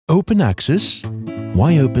Open access?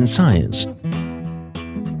 Why open science?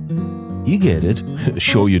 You get it?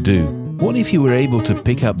 Sure you do. What if you were able to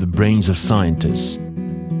pick up the brains of scientists?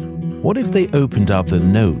 What if they opened up their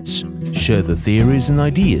notes, shared their theories and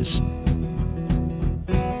ideas?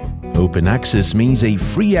 Open access means a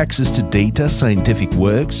free access to data, scientific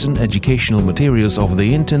works and educational materials over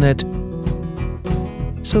the internet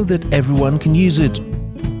so that everyone can use it,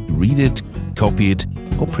 read it, copy it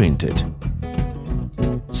or print it.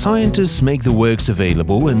 Scientists make the works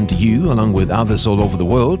available and you, along with others all over the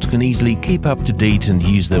world, can easily keep up to date and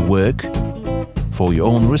use their work for your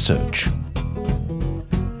own research.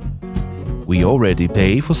 We already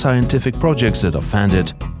pay for scientific projects that are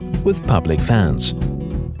funded with public funds.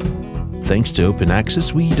 Thanks to open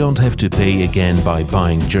access, we don't have to pay again by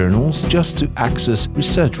buying journals just to access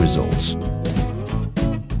research results.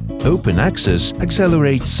 Open access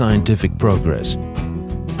accelerates scientific progress.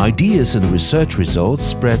 Ideas and research results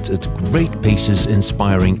spread at great paces,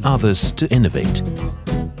 inspiring others to innovate.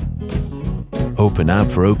 Open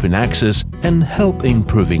up for open access and help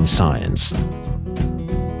improving science.